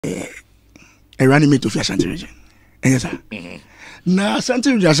running mate of Ashanti Region. Yes, sir. Now,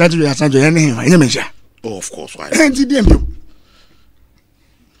 Ashanti Region, anything. Oh, of course, why? And the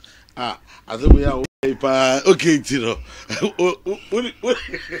I think we are okay, Tino.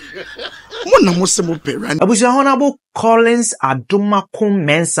 Abuja Honorable Collins Adomako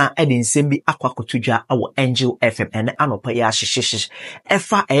Mensah and nsem-pii akwakotuja our Angel FM and anopa ya shishish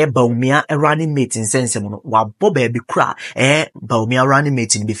efa Bawumia running mate in sensem no wa boba bi kra Bawumia running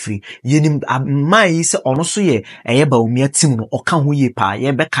mate ni be free yenim mai se ono so ye Bawumia team no oka ho ye pa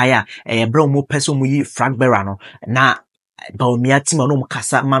ye be kaya bra mo person mo yi fragbera no na Bawumia team no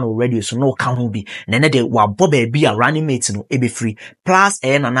kasa man already so no ka ho bi na de wa boba bi a running mate no e be free plus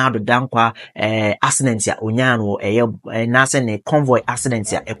na na do dankwa accident ya onya no na se ne convoy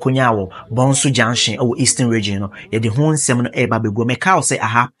accident ya ekonya wo Bonsu Junction o Eastern Region no ye de ho nsem no ba bego me ka say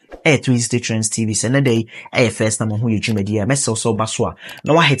aha 3 State Trends TV so na day first time ho yedwumadi ya message so baso a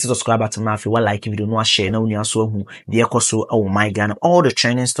na wa hit subscribe button na afi wa like video no share na oni aso hu de ekoso oh my god all the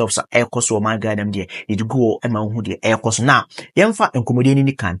training stuffs are ekoso my god them there you go e ma hu de ekoso na yemfa enkomodi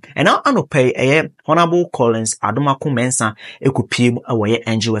ni kan and now anopay Honorable Collins Adomako Mensah ekopiem awoye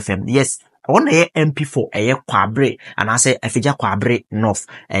Angel FM yes one MP4 kwabre and I say afija kwabre north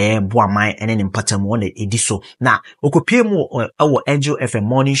boamai and then impatam one ediso na okopiem awo Angel FM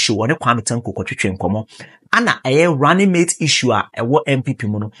morning show one kwametan kokotwetwe nkomo ana running mate issue a MPP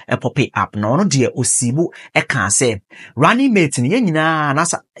mu no pop up na ono de osibu ka say running mate ni yenyina na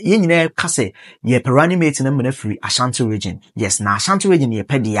yenyina ka say ye running mate na mena free Ashanti Region yes na Ashanti Region ye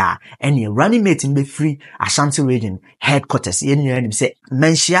pedia and running mate be free Ashanti Region headquarters yenyina nim say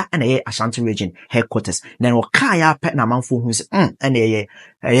Manhyia and Ashanti Region headquarters then o kaya pet na manfo hu say and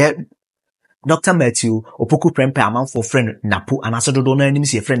Dr. Matthew Opoku Prempeh amanfo friend NAPO and asododo na anim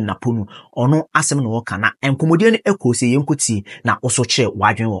se friend NAPO no ono asem no ka na enkomodie ne eko se yenkoti na oso che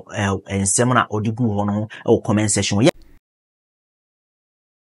wadwen wo ensem na odigu ho no o comment section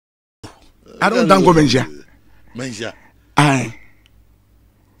I don't go Manhyia.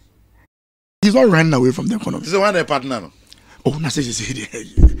 He's not running away from the economy. He's the one partner. Oh, na say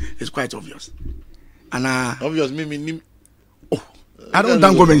it's quite obvious. And obvious me. Oh, I don't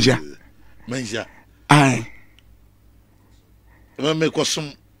go Manhyia. Manhyia. Me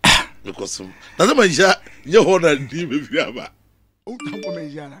kosum. Na Manhyia ye ho na di me fiaba. Oh, don't go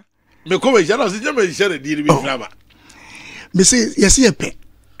Manhyia na. Me ko Manhyia na se je Manhyia na di me fiaba. Me say yes ye pe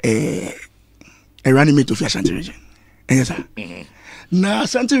running mate of Ashanti Region. Yes sir. Na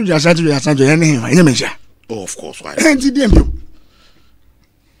Ashanti Region anything Manhyia. Oh, of course why. And the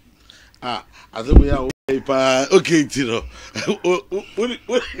I think we are okay, Tino.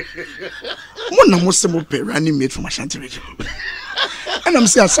 One running mate from Ashanti Region. And I'm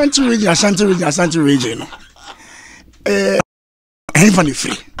saying Ashanti Region. I'm funny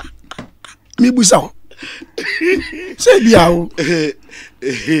free. Me busa. Say biao.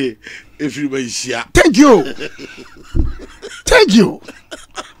 If you may share. Thank you.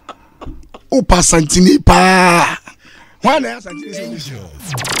 Oh, Pasantini pa. One Ashanti.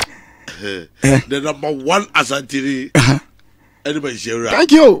 The number one Ashanti. Anybody share?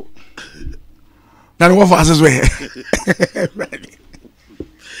 Thank you. Now what for us as well.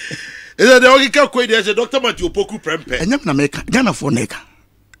 Is that the only quay there's a Dr. Opoku Prempeh? And you can make Ghana for Neka.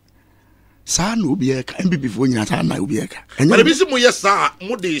 San will be a MPP for Yatana will be a. And the reason why yes, sir,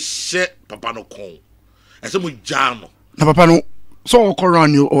 Moody share Papa no con. And some jam. Papa no. So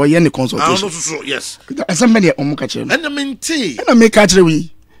around you or any consultation. Yes. Somebody omukache. And the maintain. And I make catcher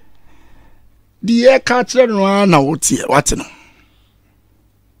we. The air catcher no na what no.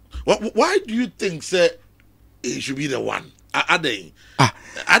 Why do you think say it should be the one? I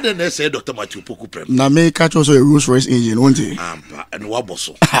didn't say Dr. Opoku Prempeh. Na make catch also a Rolls Royce engine, won't it? And what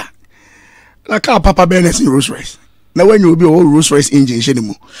bosso? Na car Papa Bennett in Rolls Royce. Now when you will be all Rolls Royce engine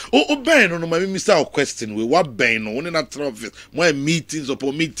anymore. Oh, Ben, no, my Mr. question we what Ben no in that office. My meetings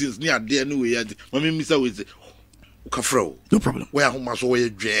upon meetings near there no way. My Mr. will say, Kafro. No problem. Where how much way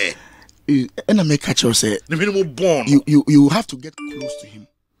dre? And I make catch you say the minimum born. You have to get close to him.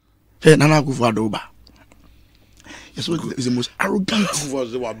 Hey, Nana go for Adoba. Yes, is the most arrogant.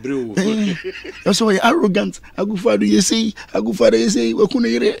 Was the bro. That's why arrogant. I go for you say, we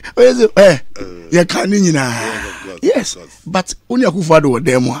couldn't you can't yes, but only a Kufado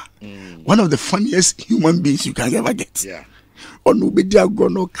them one of the funniest human beings you can ever get. Yeah. Or no be there go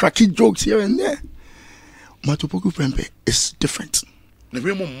no cracky jokes here and there. Opoku Prempeh is different. I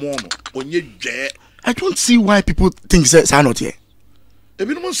don't see why people think that are not here.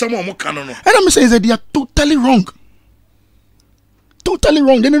 And I'm saying that they are totally wrong. Totally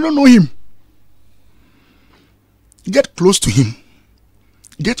wrong. They don't know him. Get close to him.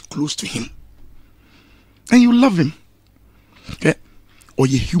 get close to him. And you love him. Okay? Or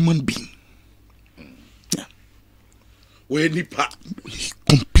you're a human being. Yeah.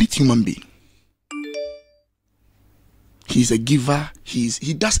 Complete human being. He's a giver.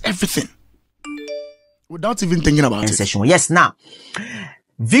 He does everything. Without even thinking about it. Yes, now.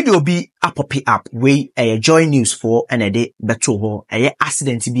 Video be up we joy news for NAD beto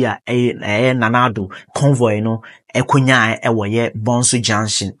accident bi a nanado convoy no ekonya ewoye Bonsu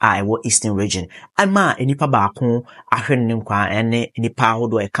Junction ewo Eastern Region ama enipa baako ahwene ne nkwa ene nipa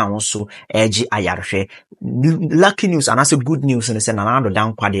hodo eka so eji ayarhwe lucky news and also good news ne se nanado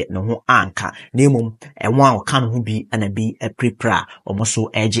dan kwade ne ho anka nemum enwa a oka no ho bi na bi prepare omoso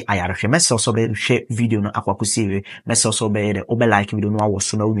eji ayarhwe message so be hwe video no akwakosie message so be de obe like video no awo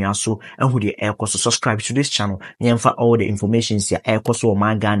so na onua so and who the air so subscribe to this channel. For all the information here air course or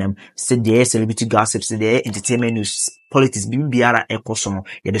my ganem said the celebrity gossips, the entertainment news, politics, biara air course on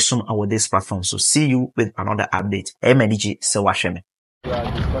the son of this platform. So see you with another update. MNG so washeme.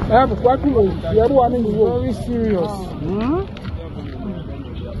 Very serious.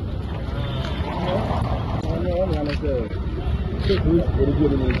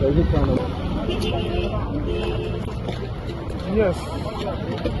 Yes,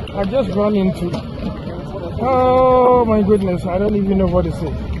 I just run into. Oh my goodness, I don't even know what to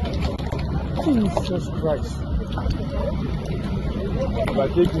say. Jesus Christ.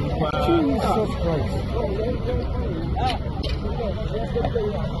 Jesus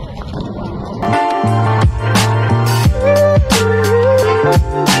Christ.